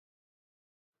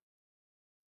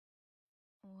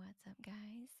What's up,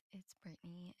 guys? It's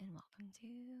Brittany, and welcome to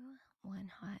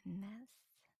One Hot Mess.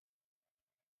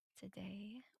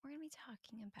 Today, we're going to be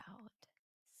talking about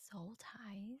soul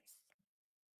ties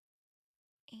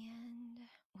and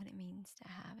what it means to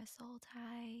have a soul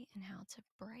tie and how to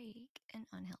break an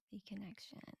unhealthy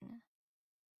connection.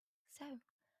 So,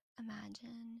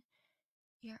 imagine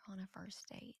you're on a first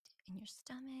date and your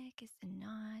stomach is in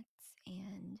knots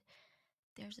and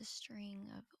there's a string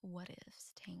of what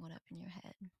ifs tangled up in your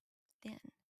head. Then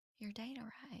your date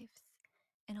arrives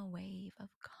and a wave of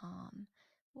calm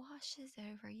washes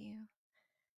over you,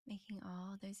 making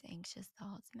all those anxious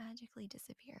thoughts magically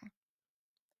disappear.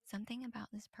 Something about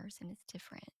this person is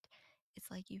different. It's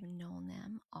like you've known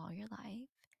them all your life,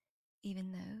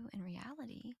 even though in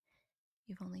reality,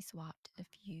 you've only swapped a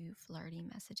few flirty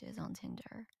messages on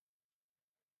Tinder.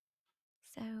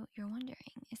 So you're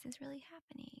wondering, is this really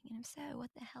happening? And if so,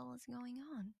 what the hell is going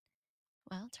on?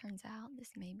 Well, turns out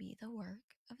this may be the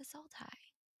work of a soul tie.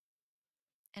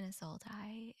 And a soul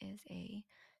tie is a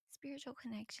spiritual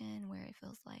connection where it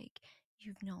feels like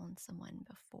you've known someone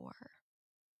before.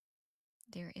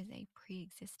 There is a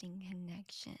pre-existing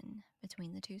connection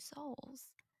between the two souls.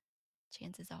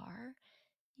 Chances are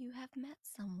you have met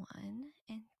someone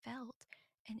and felt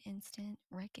an instant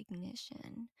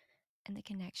recognition, and the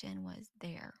connection was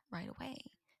there right away.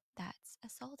 That's a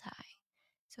soul tie.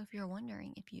 So if you're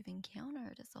wondering if you've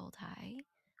encountered a soul tie,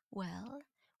 well,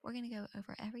 we're going to go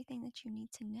over everything that you need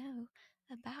to know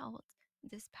about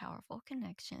this powerful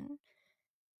connection,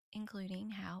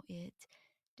 including how it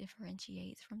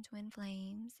differentiates from twin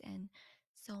flames and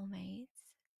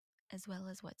soulmates, as well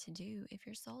as what to do if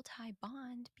your soul tie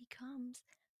bond becomes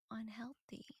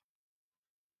unhealthy.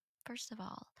 First of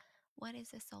all, what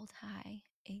is a soul tie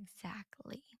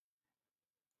exactly?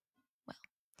 Well,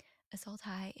 a soul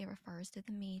tie, it refers to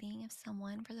the meeting of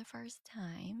someone for the first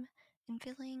time and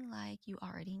feeling like you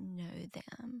already know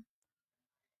them.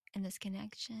 And this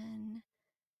connection,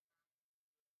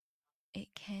 it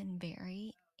can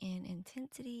vary in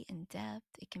intensity and depth.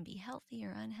 It can be healthy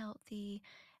or unhealthy,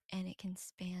 and it can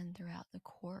span throughout the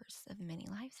course of many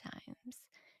lifetimes.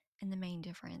 And the main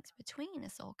difference between a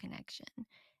soul connection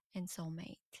and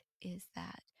soulmate is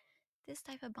that this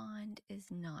type of bond is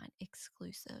not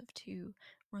exclusive to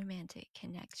romantic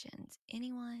connections.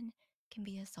 Anyone can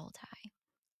be a soul tie,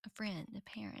 a friend, a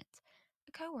parent,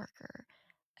 a coworker,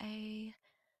 a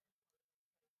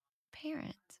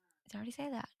parent. Did I already say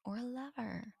that? Or a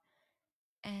lover.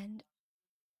 And,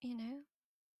 you know,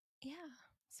 yeah.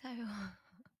 So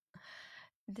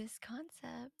this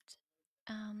concept,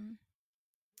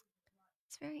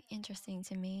 it's very interesting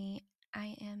to me.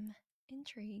 I am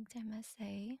intrigued, I must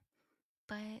say.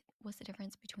 But what's the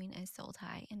difference between a soul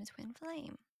tie and a twin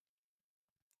flame?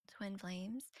 Twin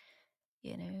flames,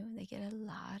 they get a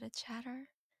lot of chatter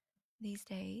these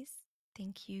days.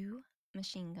 Thank you,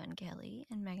 Machine Gun Kelly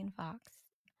and Megan Fox.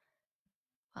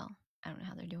 Well, I don't know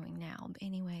how they're doing now, but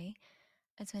anyway,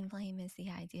 a twin flame is the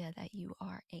idea that you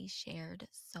are a shared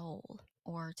soul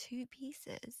or two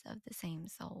pieces of the same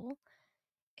soul.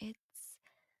 It's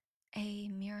a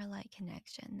mirror-like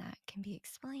connection that can be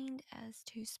explained as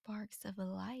two sparks of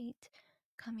light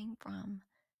coming from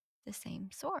the same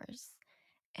source.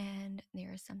 And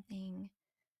there is something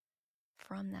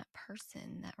from that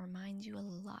person that reminds you a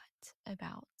lot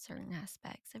about certain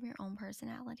aspects of your own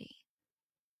personality,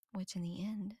 which in the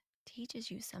end teaches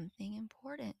you something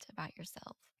important about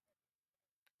yourself.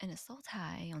 And a soul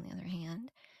tie, on the other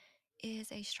hand,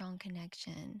 is a strong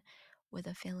connection with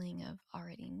a feeling of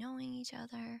already knowing each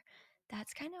other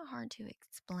that's kind of hard to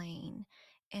explain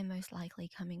and most likely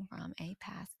coming from a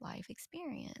past life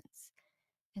experience.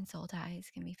 And soul ties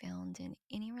can be found in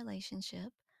any relationship,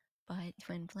 but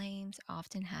twin flames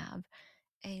often have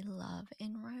a love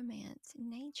and romance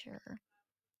nature.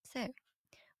 So,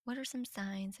 what are some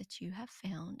signs that you have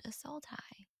found a soul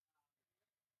tie?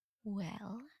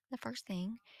 Well, the first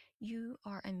thing, you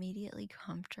are immediately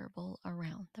comfortable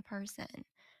around the person.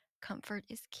 Comfort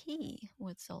is key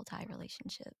with soul tie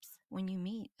relationships. When you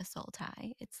meet a soul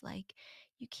tie, it's like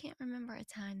you can't remember a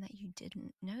time that you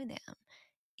didn't know them,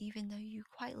 even though you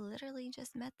quite literally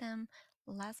just met them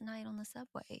last night on the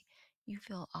subway. You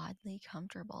feel oddly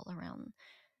comfortable around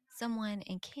someone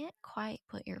and can't quite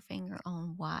put your finger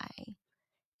on why.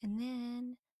 And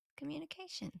then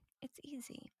communication. It's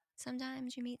easy.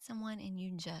 Sometimes you meet someone and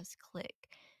you just click.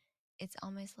 It's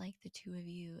almost like the two of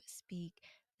you speak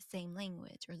the same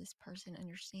language, or this person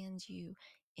understands you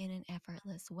in an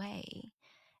effortless way.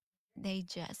 They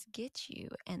just get you,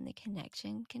 and the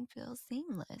connection can feel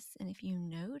seamless. And if you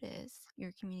notice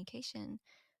your communication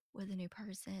with a new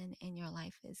person and your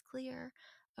life is clear,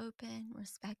 open,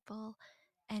 respectful,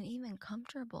 and even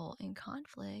comfortable in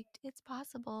conflict, it's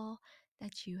possible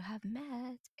that you have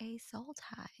met a soul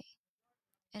tie.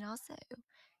 And also,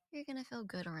 you're going to feel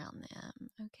good around them,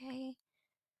 okay?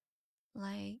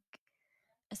 Like,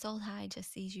 a soul tie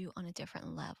just sees you on a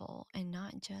different level and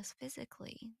not just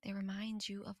physically. They remind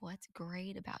you of what's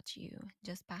great about you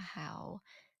just by how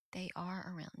they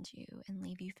are around you and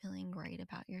leave you feeling great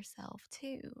about yourself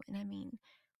too. And I mean,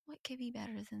 what could be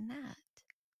better than that?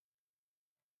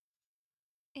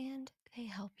 And they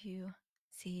help you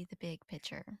see the big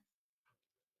picture.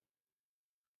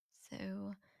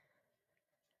 So,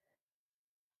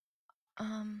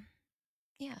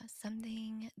 yeah,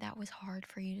 something that was hard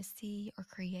for you to see or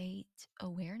create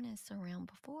awareness around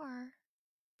before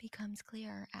becomes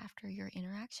clear after your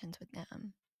interactions with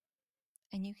them.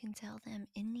 And you can tell them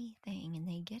anything and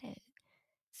they get it.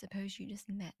 Suppose you just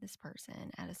met this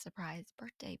person at a surprise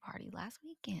birthday party last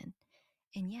weekend,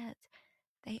 and yet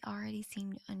they already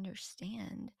seem to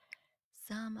understand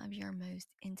some of your most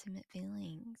intimate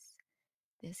feelings.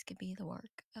 This could be the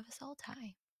work of a soul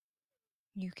tie.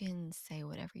 You can say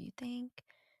whatever you think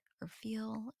or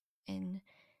feel, and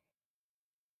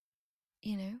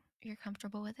you're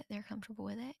comfortable with it, they're comfortable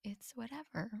with it, it's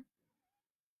whatever.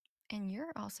 And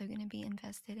you're also going to be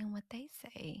invested in what they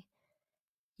say.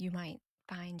 You might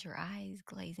find your eyes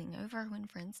glazing over when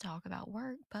friends talk about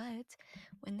work, but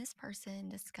when this person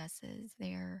discusses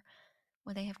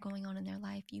what they have going on in their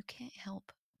life, you can't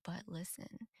help but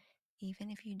listen,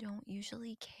 even if you don't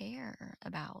usually care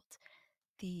about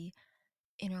the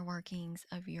inner workings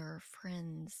of your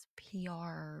friend's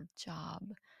PR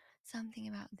job. Something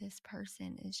about this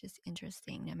person is just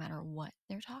interesting no matter what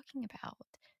they're talking about.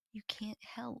 You can't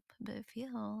help but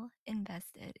feel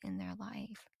invested in their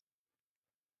life.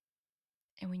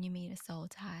 And when you meet a soul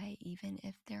tie, even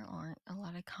if there aren't a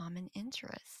lot of common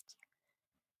interests,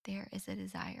 there is a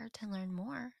desire to learn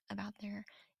more about their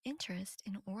interest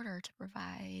in order to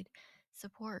provide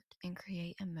support and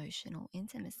create emotional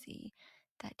intimacy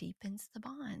that deepens the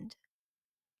bond.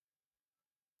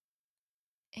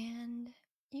 And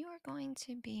you are going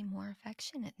to be more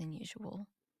affectionate than usual.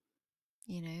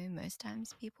 Most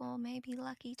times people may be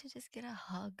lucky to just get a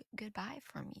hug goodbye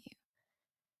from you.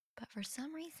 But for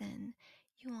some reason,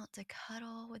 you want to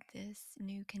cuddle with this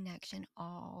new connection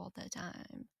all the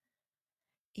time.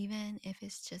 Even if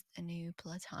it's just a new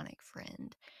platonic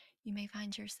friend, you may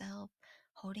find yourself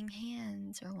holding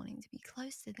hands or wanting to be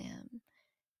close to them.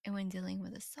 And when dealing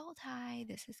with a soul tie,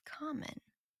 this is common.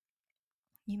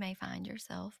 You may find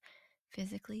yourself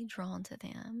physically drawn to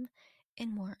them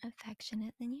and more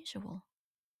affectionate than usual.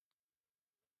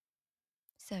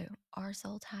 So, are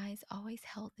soul ties always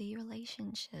healthy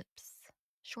relationships?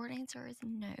 Short answer is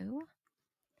no.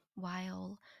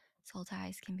 While soul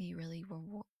ties can be really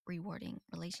rewarding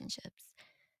relationships,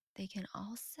 they can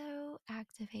also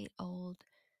activate old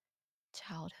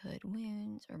childhood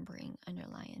wounds or bring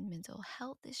underlying mental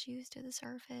health issues to the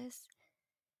surface.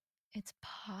 It's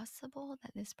possible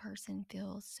that this person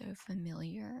feels so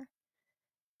familiar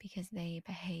because they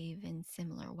behave in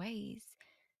similar ways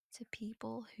to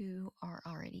people who are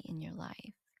already in your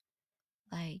life,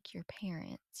 like your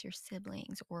parents, your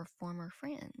siblings, or former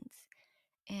friends.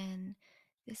 And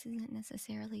this isn't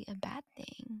necessarily a bad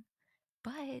thing,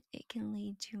 but it can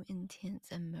lead to intense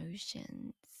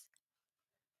emotions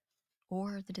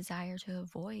or the desire to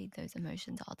avoid those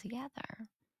emotions altogether.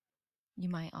 You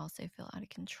might also feel out of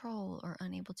control or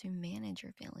unable to manage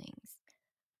your feelings.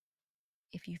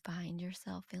 If you find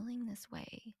yourself feeling this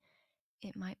way,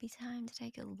 it might be time to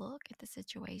take a look at the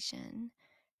situation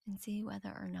and see whether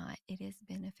or not it is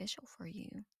beneficial for you.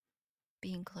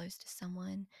 Being close to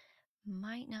someone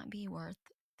might not be worth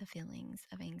the feelings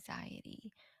of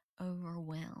anxiety,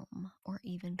 overwhelm, or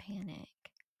even panic.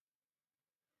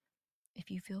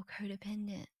 If you feel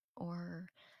codependent or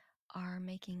are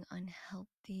making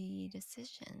unhealthy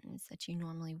decisions that you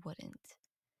normally wouldn't,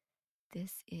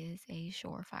 this is a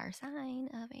surefire sign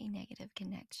of a negative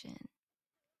connection.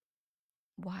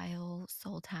 While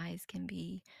soul ties can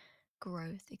be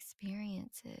growth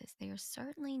experiences, they are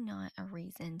certainly not a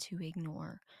reason to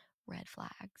ignore red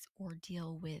flags or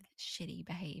deal with shitty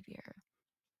behavior.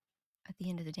 At the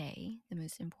end of the day, the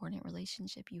most important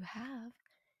relationship you have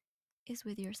is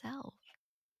with yourself.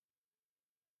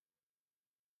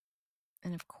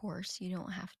 And of course, you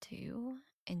don't have to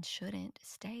and shouldn't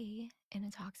stay in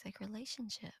a toxic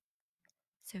relationship.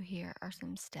 So, here are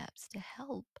some steps to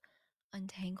help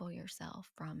untangle yourself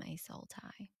from a soul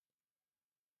tie.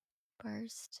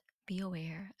 First, be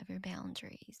aware of your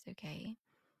boundaries, okay?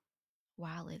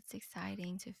 While it's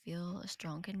exciting to feel a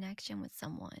strong connection with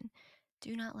someone,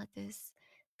 do not let this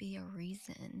be a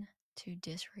reason to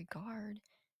disregard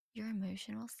your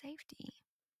emotional safety.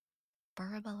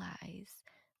 Verbalize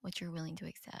what you're willing to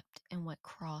accept and what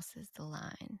crosses the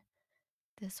line.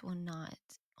 This will not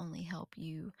only help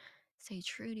you stay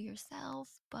true to yourself,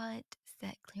 but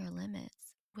set clear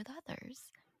limits with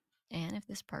others. And if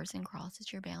this person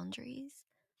crosses your boundaries,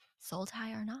 soul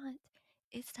tie or not,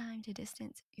 it's time to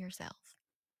distance yourself.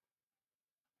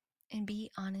 And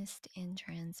be honest and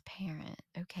transparent,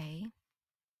 okay?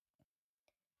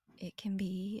 It can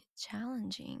be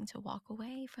challenging to walk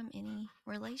away from any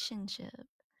relationship,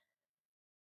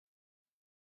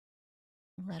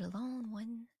 let alone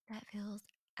one that feels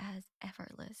as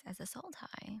effortless as a soul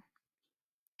tie.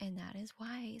 And that is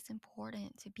why it's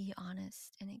important to be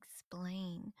honest and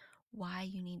explain why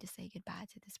you need to say goodbye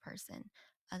to this person.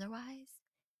 Otherwise,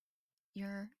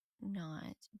 you're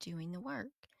not doing the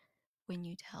work. When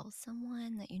you tell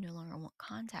someone that you no longer want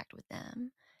contact with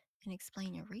them and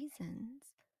explain your reasons,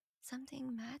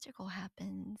 something magical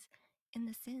happens in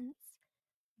the sense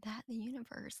that the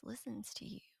universe listens to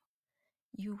you.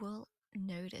 You will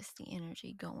notice the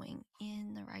energy going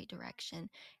in the right direction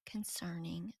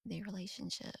concerning the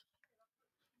relationship.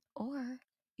 Or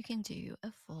you can do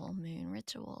a full moon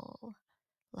ritual,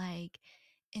 like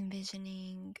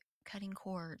envisioning cutting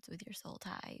cords with your soul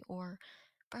tie or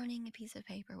burning a piece of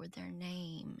paper with their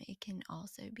name. It can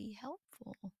also be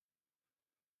helpful.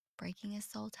 Breaking a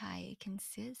soul tie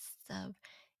consists of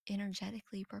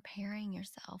energetically preparing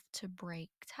yourself to break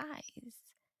ties.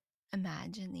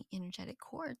 Imagine the energetic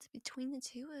cords between the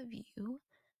two of you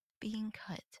being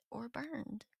cut or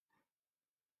burned.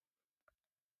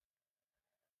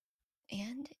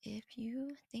 And if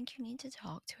you think you need to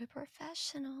talk to a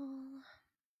professional,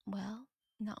 well,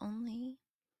 not only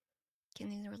can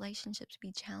these relationships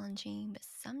be challenging, but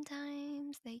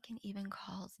sometimes they can even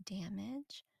cause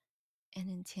damage. An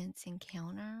intense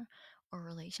encounter or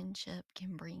relationship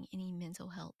can bring any mental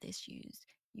health issues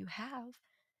you have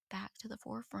back to the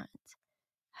forefront,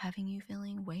 having you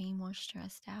feeling way more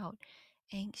stressed out,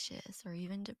 anxious, or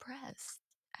even depressed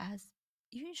as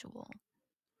usual.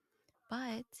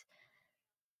 But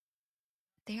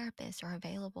therapists are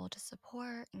available to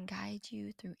support and guide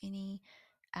you through any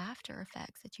after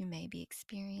effects that you may be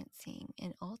experiencing.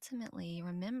 And ultimately,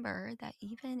 remember that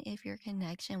even if your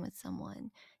connection with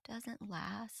someone doesn't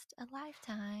last a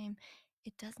lifetime,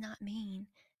 it does not mean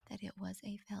that it was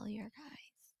a failure,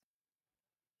 guys.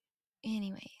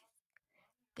 Anyway,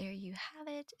 there you have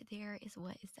it. There is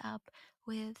what is up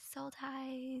with soul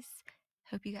ties.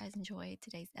 Hope you guys enjoyed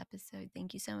today's episode.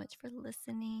 Thank you so much for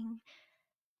listening.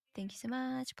 Thank you so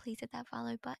much. Please hit that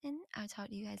follow button. I'll talk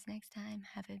to you guys next time.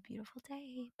 Have a beautiful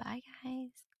day. Bye,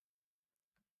 guys.